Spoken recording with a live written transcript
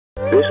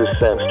This is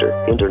Sangster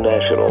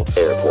International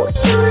Airport.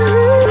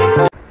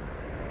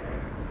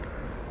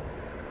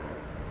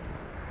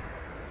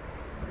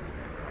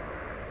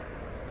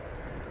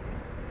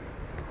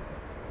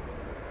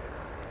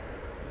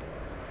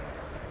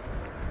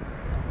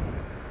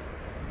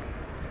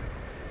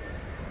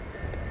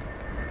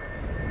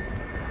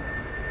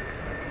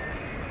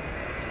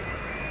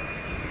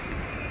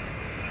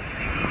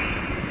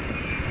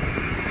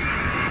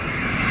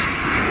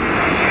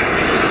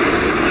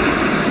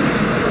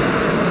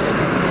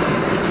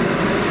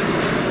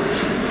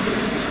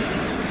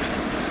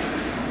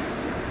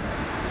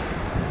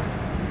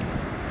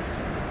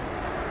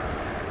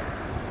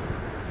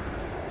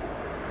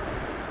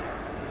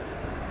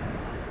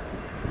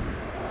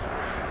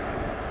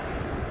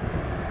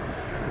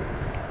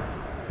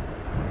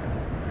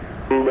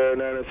 Number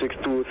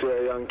 962,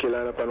 Sierra Yankee,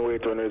 line up and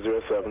wait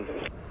 1007.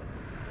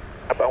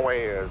 Up and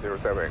way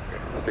 07,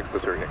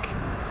 620 Yankee.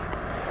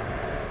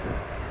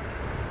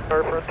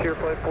 Our Frontier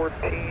Flight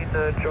 14,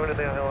 joining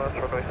the ILS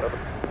runway 7.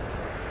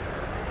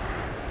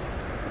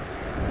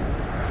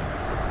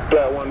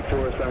 Flight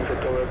 14, Sangster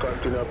Tower,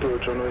 continue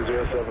approach runway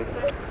 07.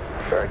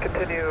 Sorry,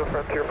 continue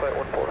Frontier Flight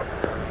 14.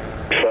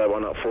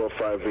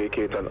 5145,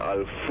 vacate and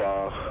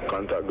Alpha,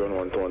 contact ground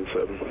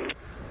 1217.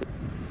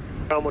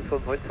 Ground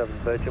 1.7,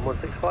 Virgin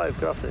 165,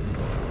 good afternoon.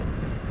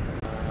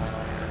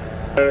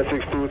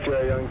 962,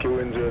 Sierra Yankee,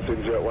 wind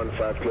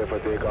 06015, clear for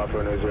takeoff,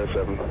 runway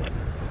 07.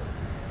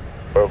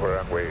 Over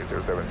runway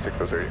 07,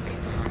 620 Yankee.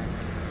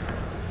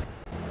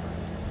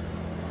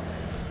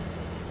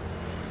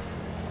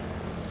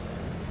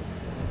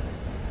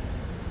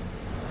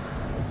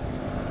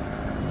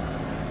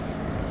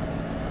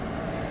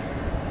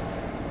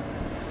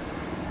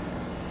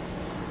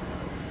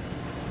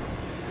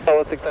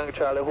 Tower 6 Tango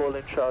Charlie,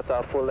 holding short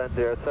off full end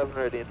 07,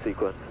 ready in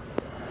sequence.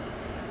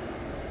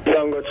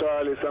 Tango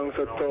Charlie,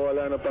 Sangster Tower,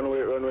 line up and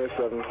wait runway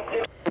 7.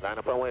 Line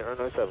up and wait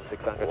runway 7,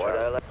 6 Tango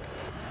Charlie.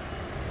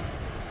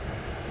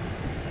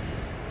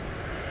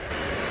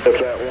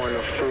 Flight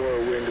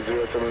 14, wind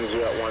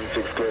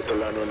 07016, clear to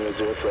land runway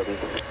 07.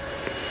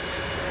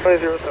 Runway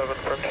 07,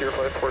 Frontier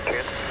Flight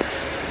 14.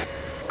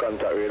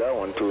 Contact radar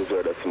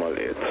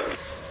 120.8.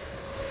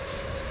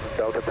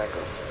 Delta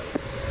Tango.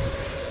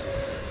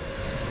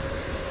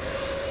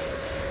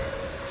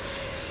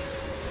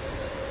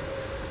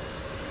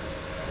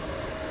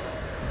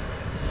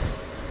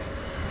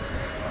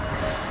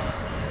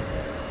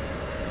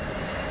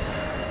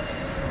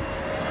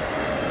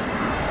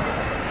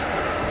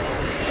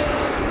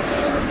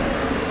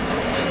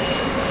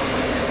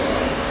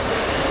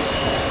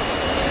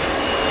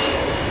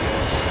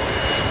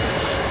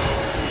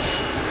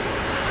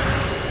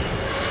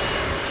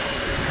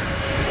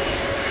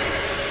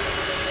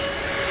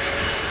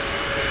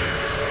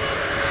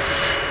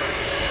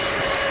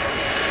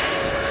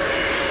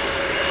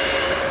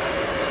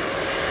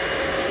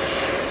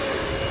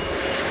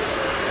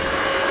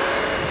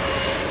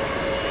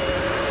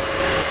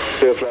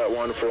 Flight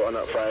 14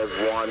 at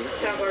 51.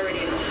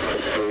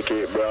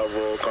 Vacate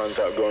Bravo,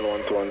 contact ground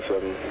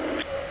 1217.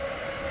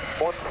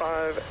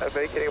 15,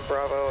 vacating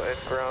Bravo and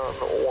ground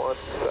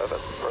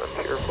 17,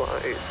 Frontier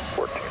Flight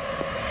 14.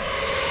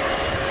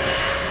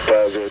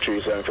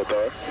 503, Sangster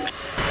Tower.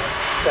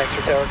 Thanks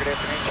for Tower, good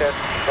afternoon, Chest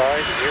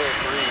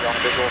 503 on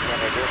visual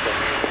runway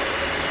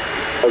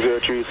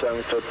 07. 03,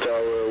 Sangster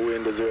Tower,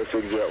 wind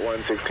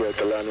 06016, clear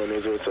to land runway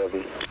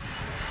 07.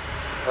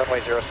 Runway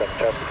 07,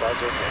 Chest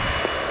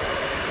 503.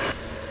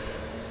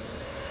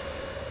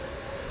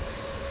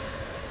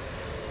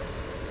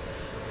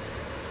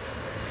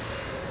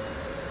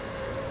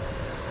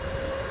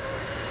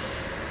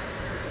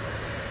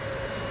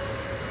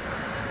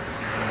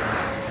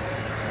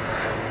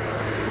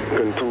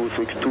 Can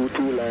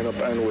 2622 line up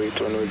and wait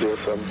runway 07.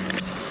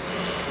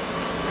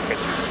 Okay,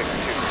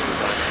 2622.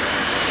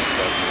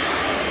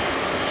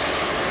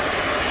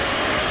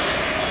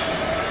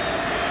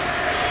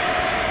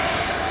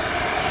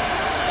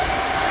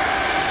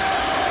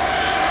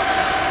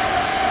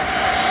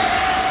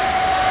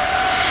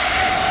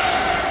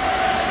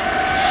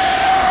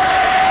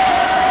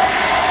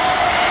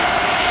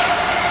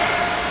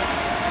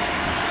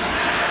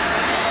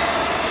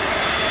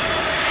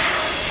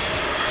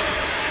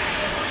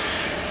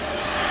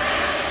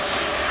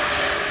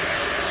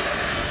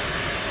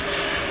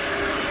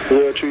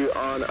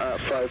 On at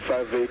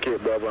 55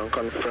 vacate Bravo and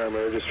confirm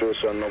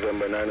registration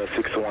November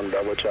 961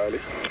 Bravo Charlie.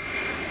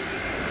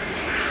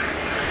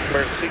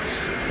 Number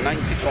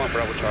 691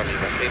 Bravo Charlie,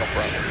 Montego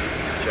Bravo.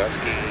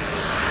 Chassis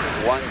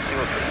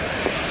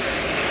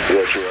 103.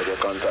 Roger,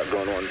 contact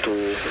ground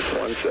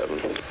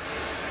 1217.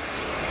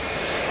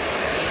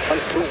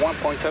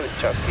 121.7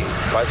 Chassis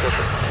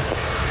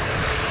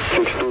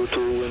 543.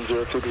 622 wind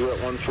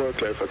 06014,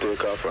 clear for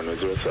takeoff runway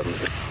 07.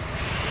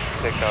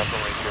 Takeoff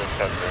runway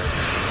 07.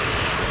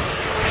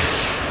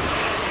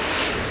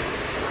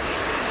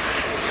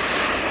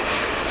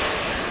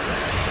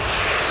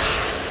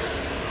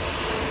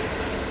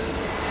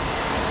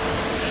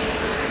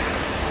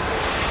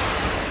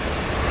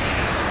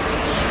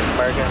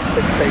 American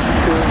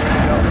 682, ready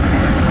to go.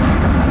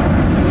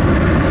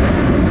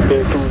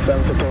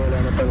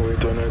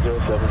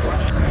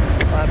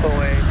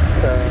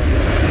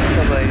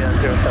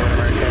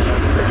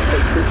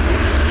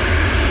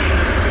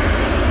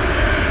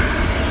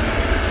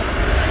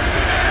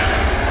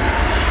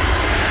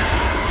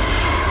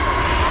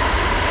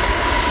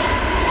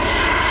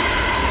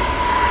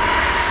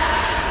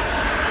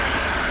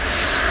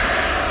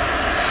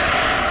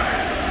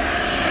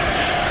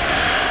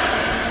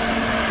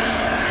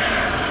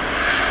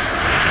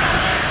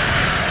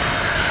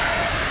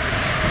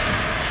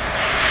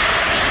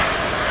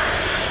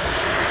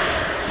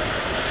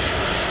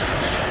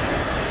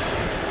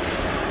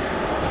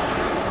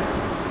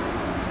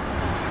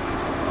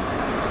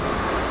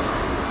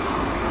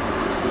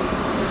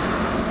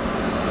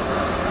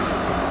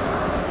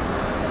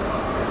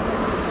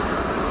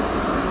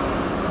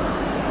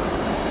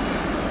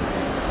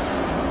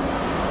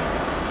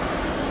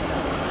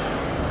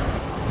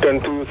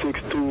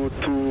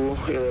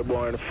 2622,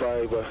 airborne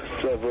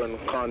 57,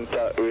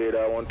 contact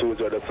radar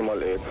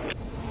 120.8.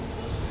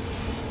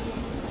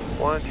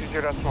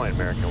 120.8,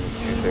 American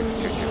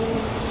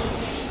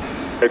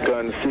 2622.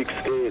 American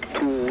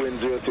 682, wind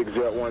 06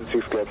 at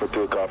 16, clear for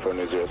takeoff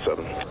runway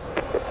 07.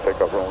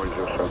 Takeoff runway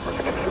 07.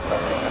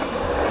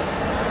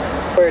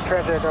 Clear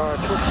transit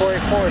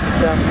 244,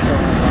 down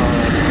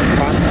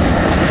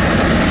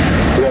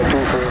Yeah,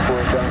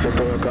 244, transfer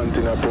tower,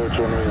 continue approach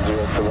runway 07,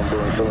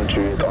 Boeing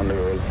 738 on the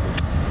roll.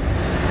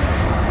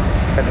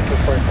 and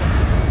 244.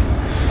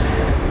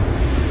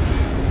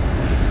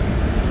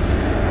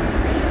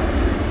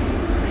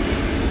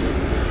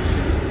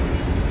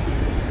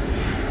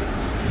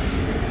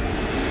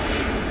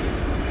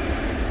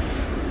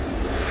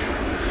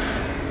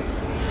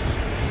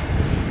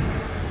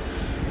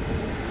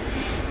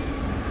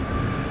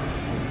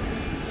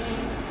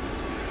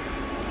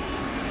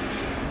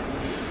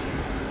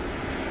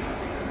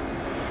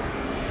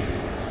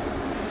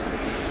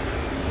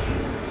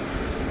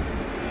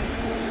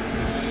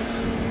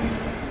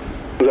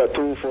 We got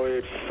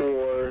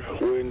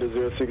 2484, wind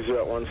 06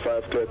 at 15,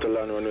 clear to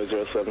land runway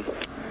 07.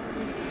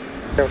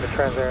 Clear with the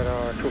transit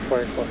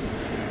 2484.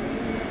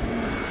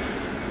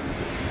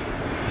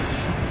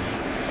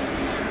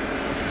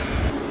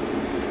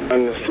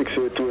 And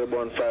 682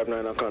 airborne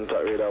 59 on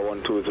contact radar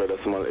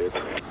 120.8.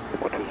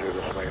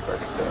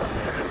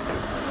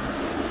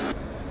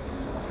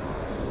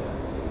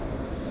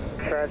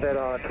 120.8. Transit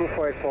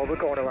 2484, we're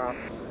going around.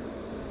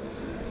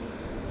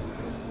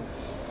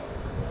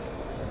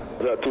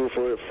 We got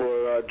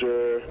 2484,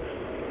 Roger,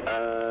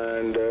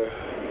 and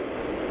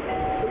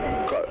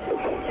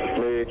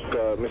make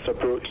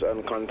misapproach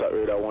and contact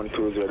radar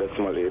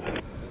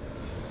 120.8.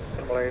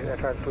 Transit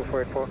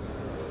 2484.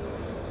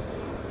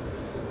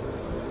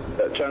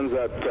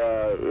 Transat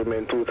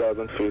remain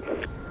 2,000 feet.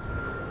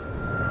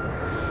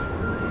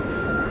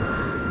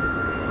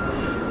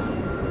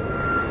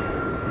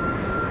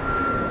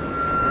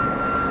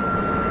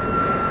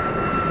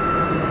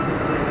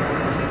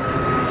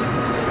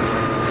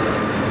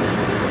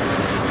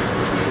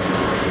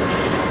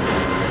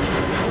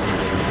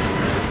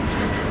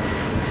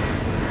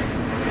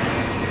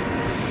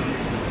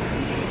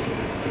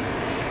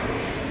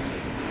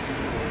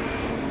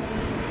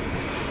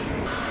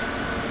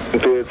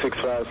 Two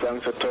 865,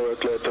 Sunset Tower,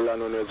 clear to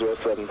land runway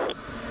 07.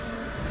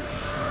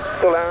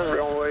 To land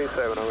runway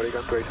 7,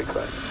 American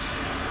 365.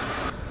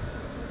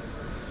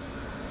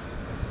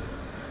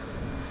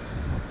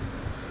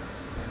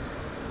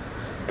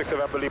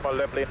 November Lima,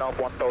 left lane of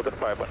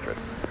 1,500.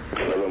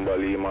 November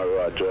Lima,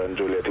 Roger, and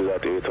Juliet is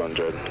at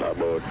 800,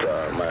 about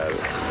a mile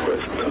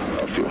west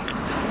of you.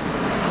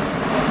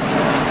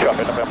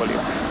 Copy, November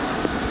Lima.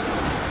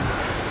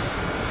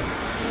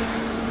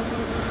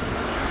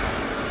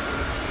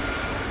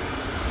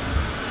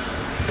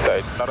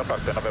 Side, not a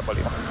factor, November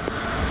Lima.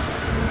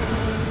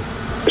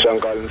 Sean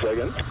Collins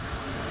again.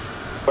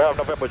 We have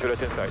November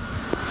Juliet inside.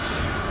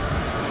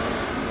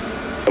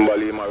 November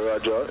Lima,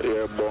 Roger,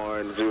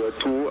 airborne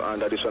 02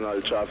 and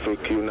additional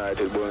traffic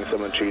United Boeing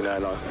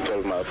 739 on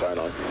 12 mile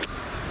final.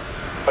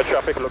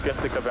 Traffic looking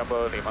 6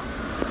 November Lima.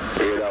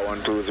 Radar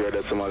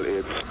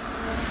 120.8.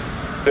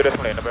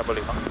 0.8 November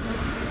Lima.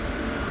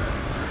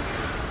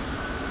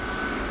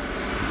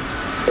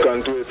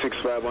 Con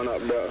 2865 on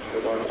up there,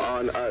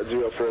 on at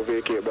 04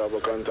 vacate Bravo,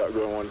 contact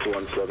ground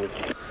 1217.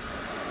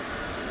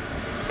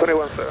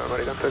 217,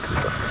 American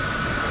 365.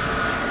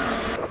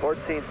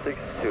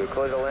 1462,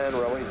 clear to land,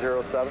 runway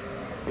 07.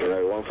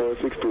 United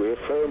 1462,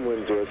 firm,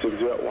 wind 06 at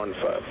 15,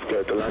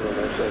 clear to land on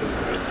 07.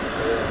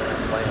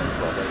 Land,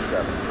 runway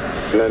 7.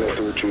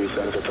 923,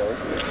 Sunset Tower.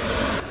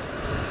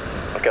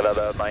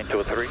 Canada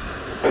 923.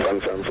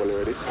 Confirm fully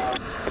ready.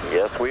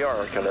 Yes, we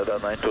are. Canada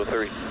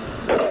 923.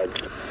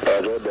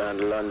 Roger, behind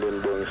the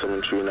landing, Boeing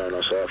 739,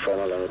 I saw a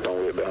final and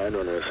on way behind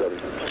runway 7.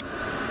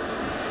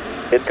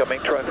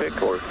 Incoming traffic,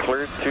 we're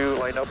cleared to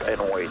line up and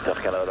wait at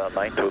Canada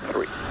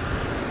 923.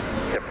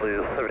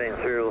 JetBlue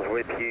 780 is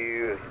with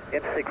you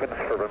in sequence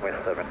for runway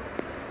 7.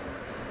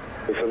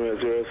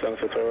 780,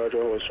 Sunset Tower,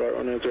 Roger, hold short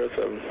runway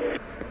 07.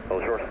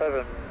 Hold short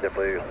 7,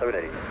 JetBlue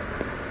 780.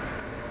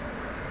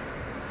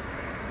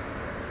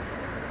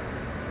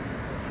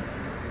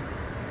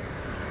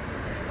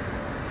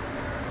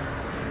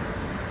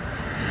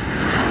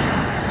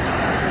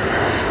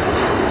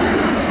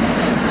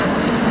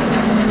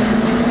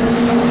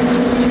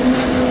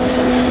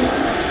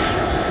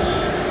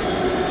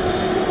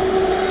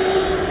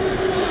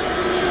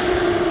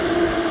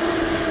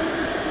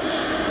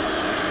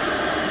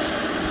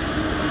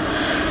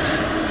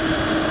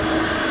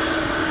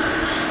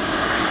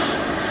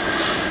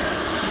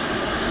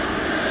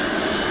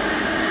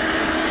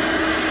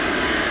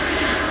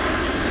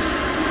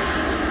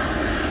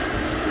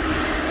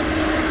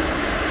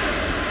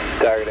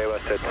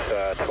 It's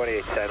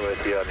 2810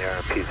 with you on the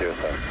RMP 07.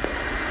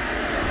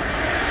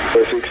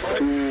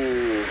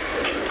 462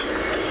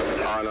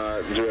 on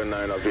a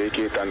 09 of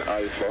vacate and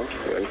Alpha,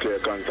 and clear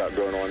contact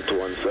ground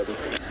 1217.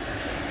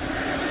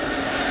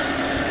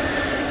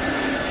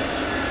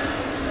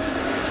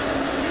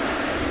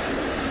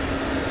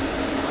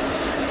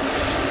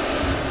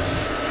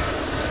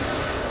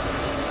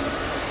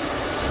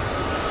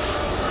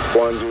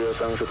 10,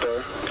 thanks for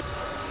tower.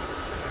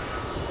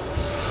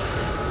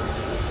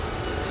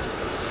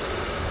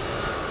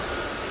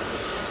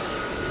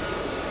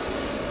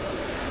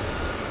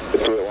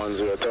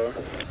 2810 tower.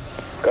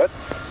 Good.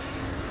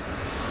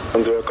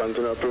 10,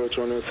 continue approach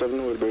runway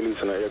 7, we'll be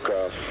releasing an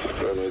aircraft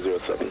runway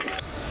 07.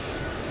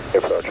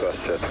 Approach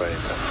WestJet 20.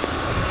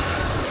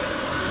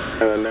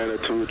 And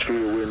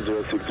 923, wind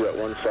 06 jet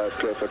 15,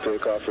 clear for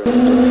takeoff. 07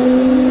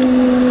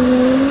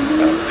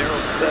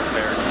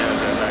 Air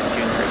Canada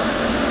 923.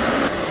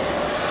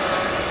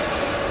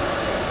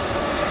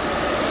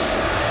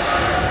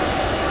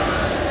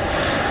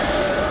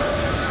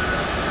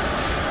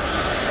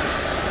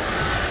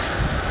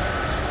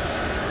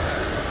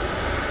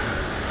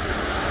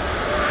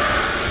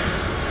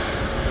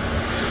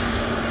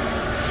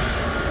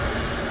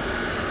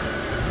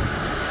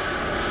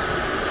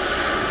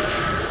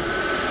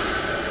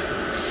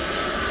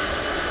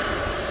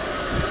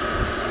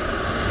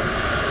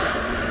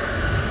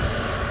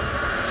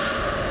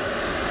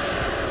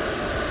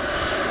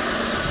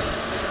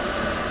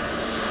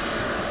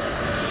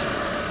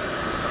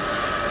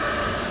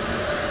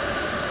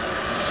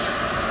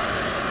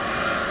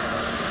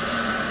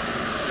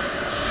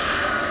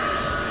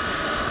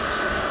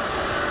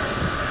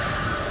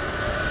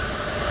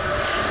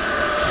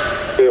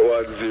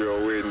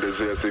 Wind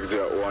 06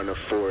 jet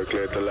 14,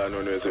 clear to land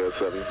runway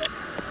 07.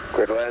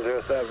 Clear to land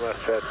 07,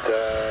 WestJet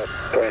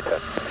 2010.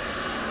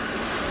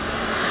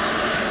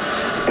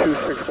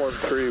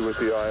 2613 with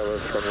the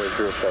ILS runway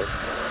 07.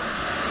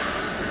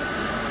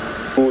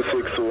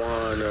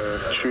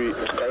 2613,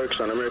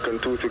 correction, American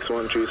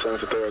 2613, San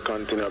Francisco,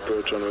 continue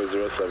approach runway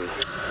 07.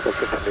 We'll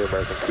continue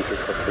American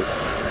 2613.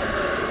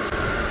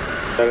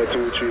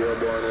 923,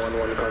 airborne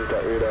 11,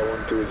 contact radar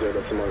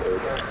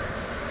 120.8.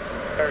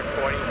 Air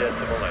 20.8,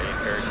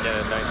 Air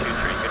Canada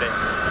 923, good day.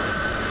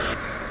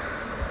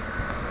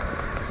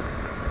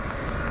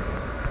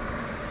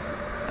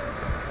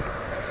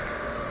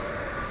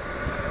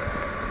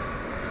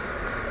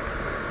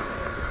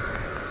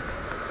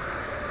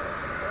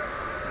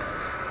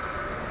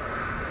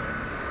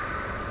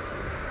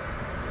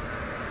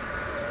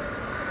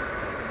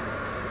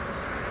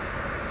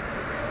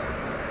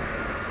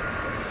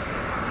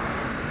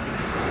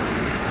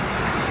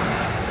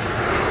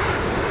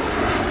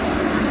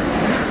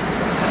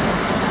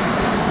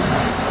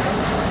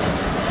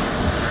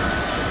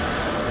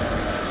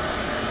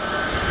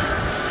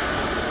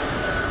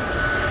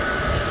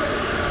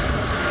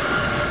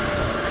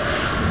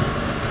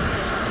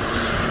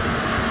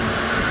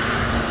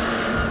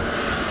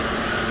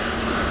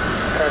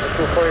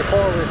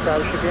 We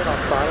establish again on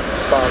bottom,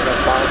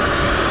 left bottom.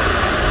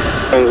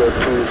 Tango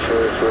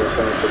 244,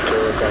 San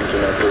Francisco,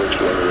 continue approach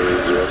runway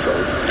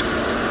 07.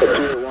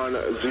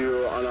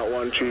 210 on at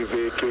 13,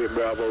 vacate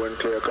Bravo and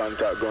clear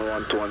contact going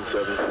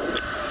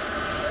 1217.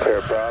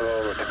 Clear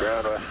Bravo with the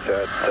ground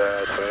WestJet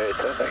 28,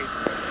 thank you.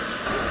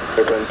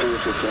 American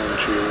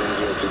 2613,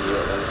 wind 06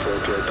 jet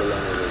 14, clear to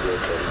land runway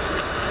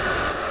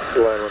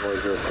 07. Line runway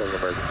 07,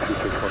 American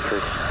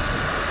 2613.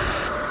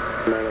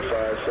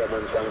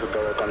 957, San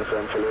Francisco,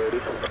 confirm full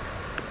ready.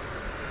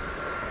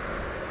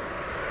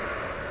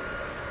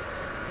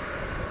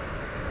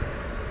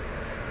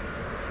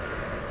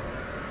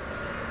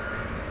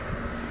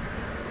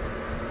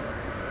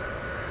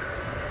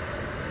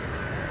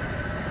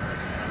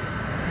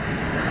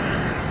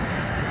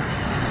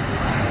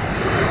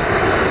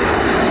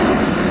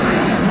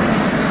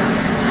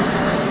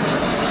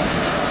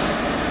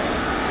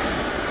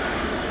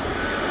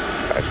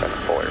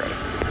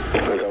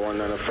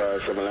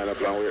 Line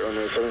up and wait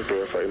runway 7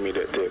 clear for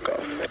immediate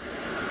takeoff.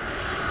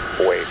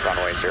 Wait,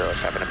 runway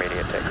 07,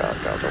 immediate takeoff,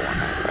 Delta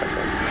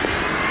 1957.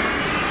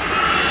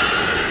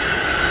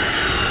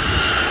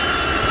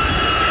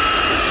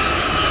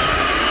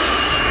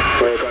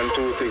 American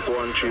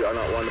 2613 on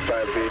at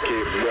 15,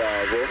 vacate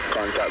Bravo,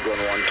 contact gun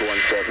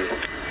 1217.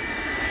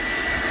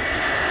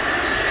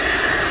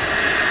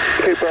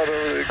 Okay, Bravo,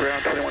 the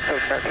ground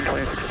 217,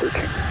 American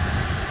 2613.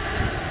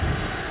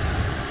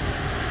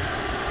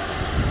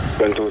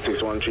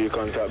 2613,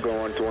 contact gun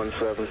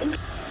 1217.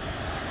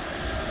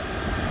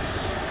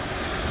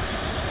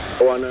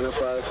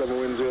 1957,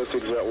 wind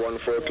 06 jet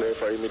 14, clear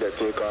for immediate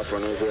takeoff,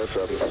 runway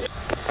 07.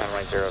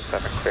 Runway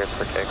 07, clear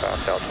for takeoff,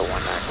 Delta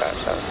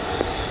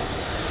 1957.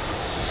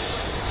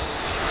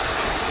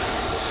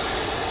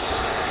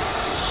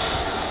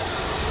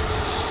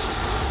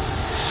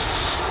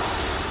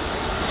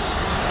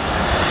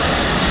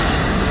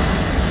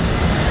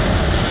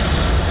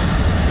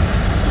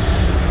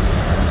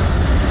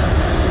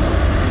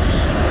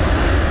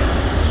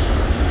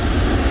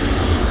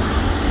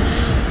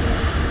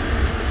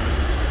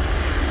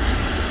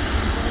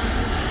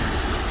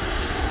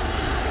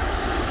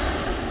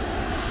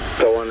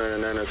 So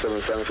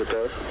 1997 San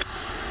Francisco.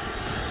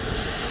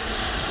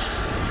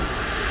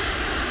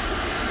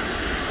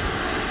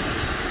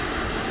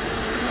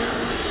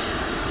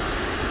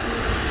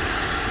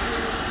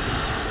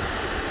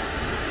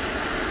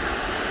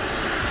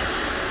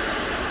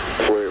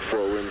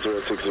 Wind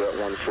 06 jet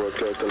 14,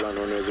 clear to land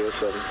runway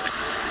 07.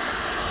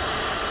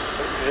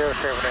 Air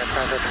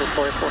Contact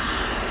 244.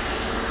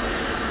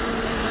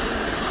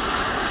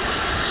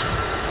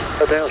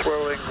 Advanced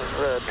whirling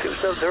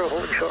 270,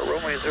 holding short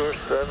runway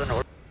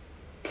 07.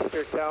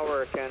 Your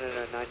tower,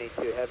 Canada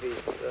 92 heavies,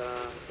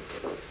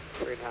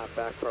 3.5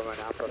 back from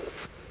Annapolis.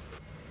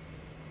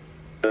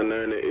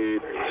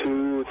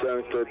 982,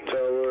 Sunset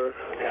Tower,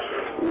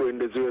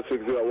 wind is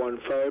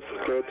 06015,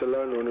 clear to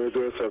land, runway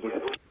 07.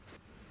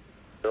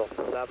 07, Air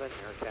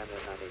Canada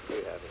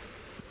 92 heavy.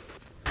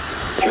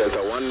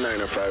 Delta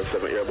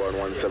 1957, airborne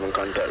 17,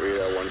 contact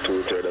radar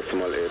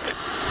 123.8.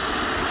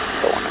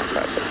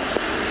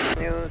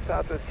 New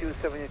Southwest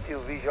 272,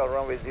 visual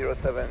runway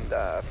 07,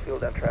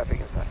 field and traffic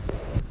inside.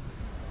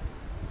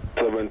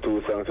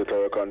 72, Sunset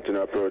Tower,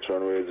 continue approach,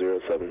 runway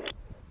 07.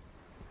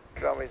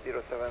 Runway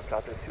 07,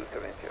 Southwest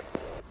 272.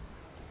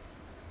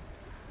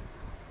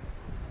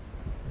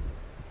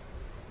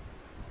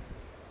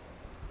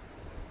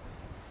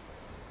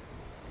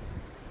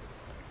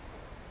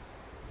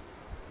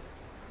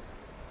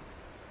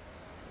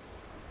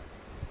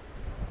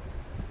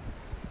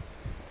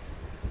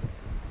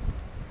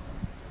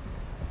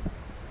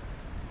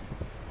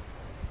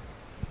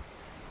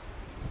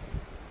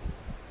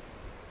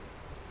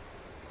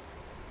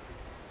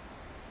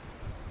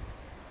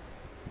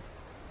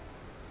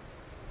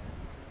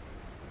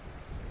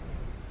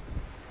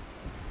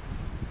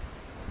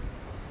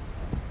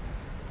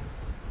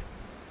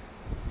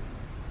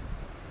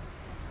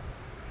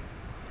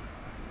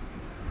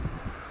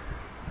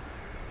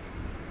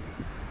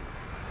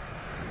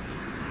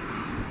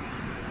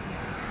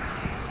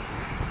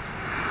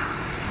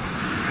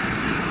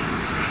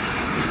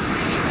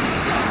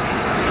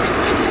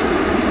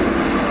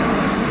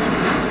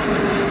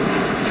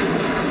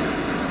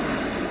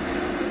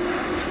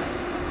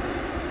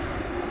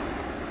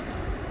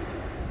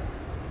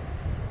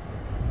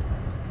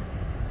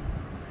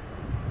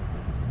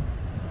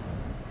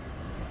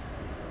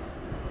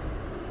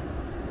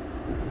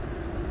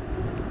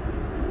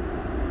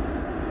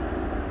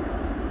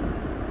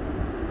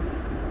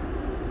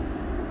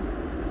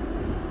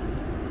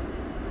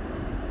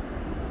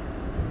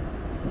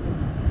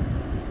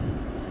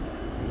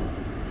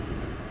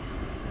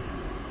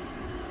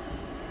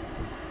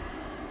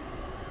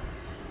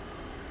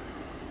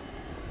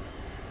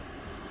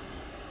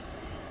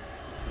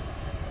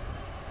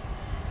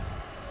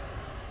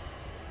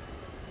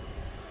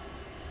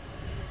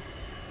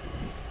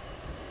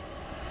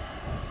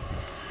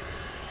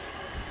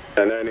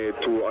 And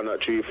 982 on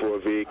that 34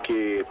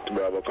 vacate,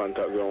 Bravo,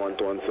 contact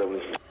ground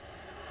 1217.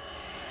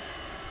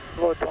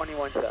 Low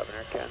 217,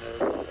 Air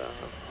Canada's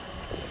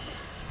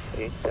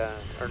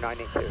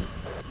 982.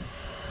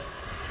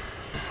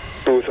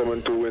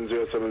 272, wind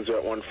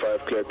 07015,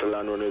 clear to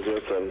land, runway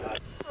 07.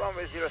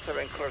 Runway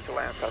 07, clear to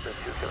land, Southwest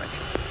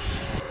 272.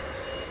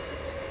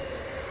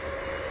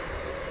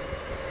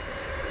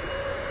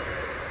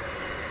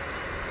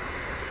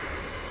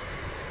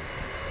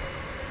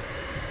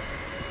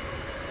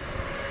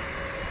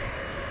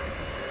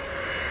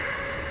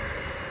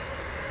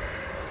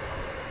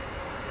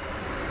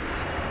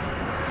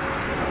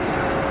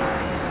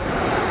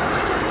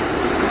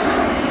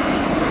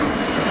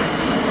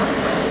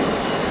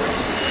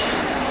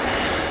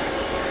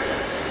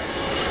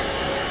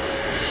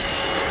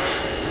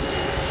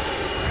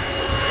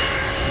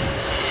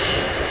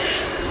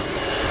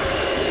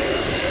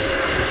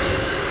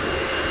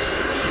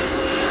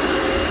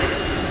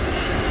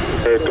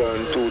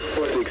 Aircon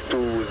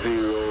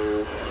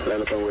 2620,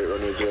 line up and wait,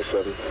 runway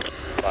 07.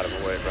 Bottom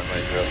away,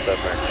 runway 07,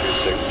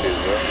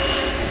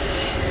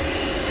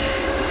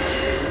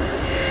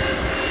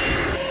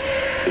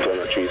 2620. It's on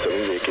a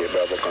 37, vacate,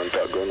 Bravo,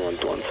 contact ground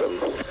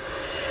 1217.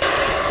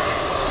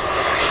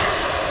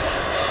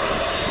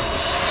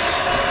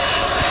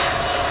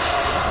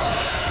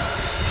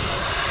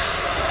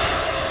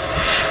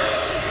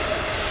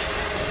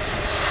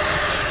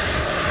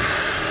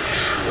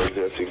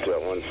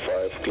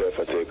 Clear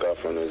for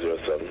takeoff, runway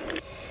 07.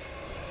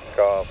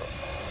 Go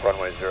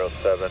runway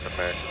 07,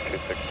 American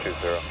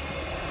 2620.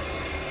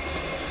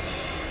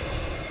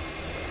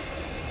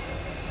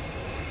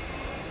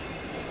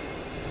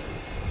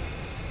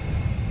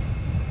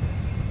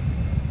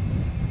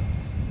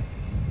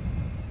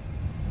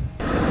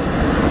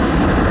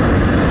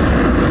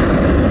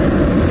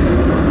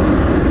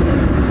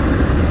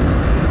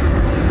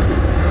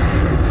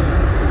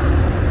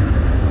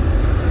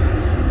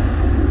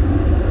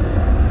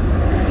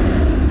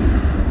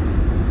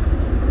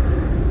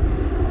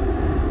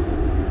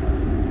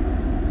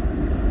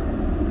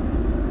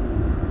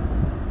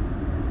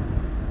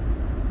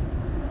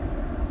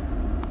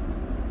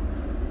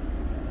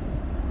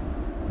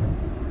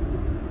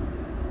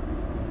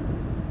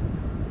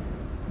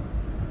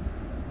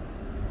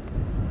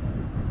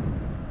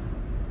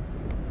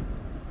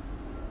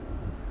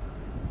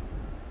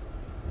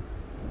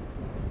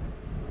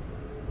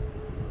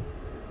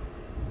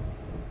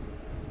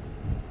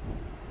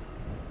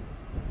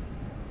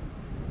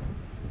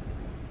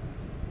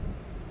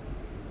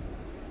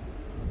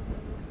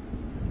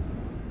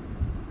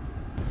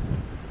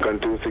 Can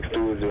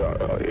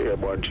 2620,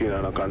 airborne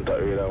China, no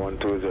contact radar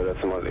 120,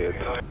 decimal 8.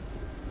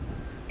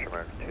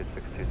 Jamaican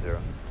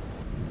 2620.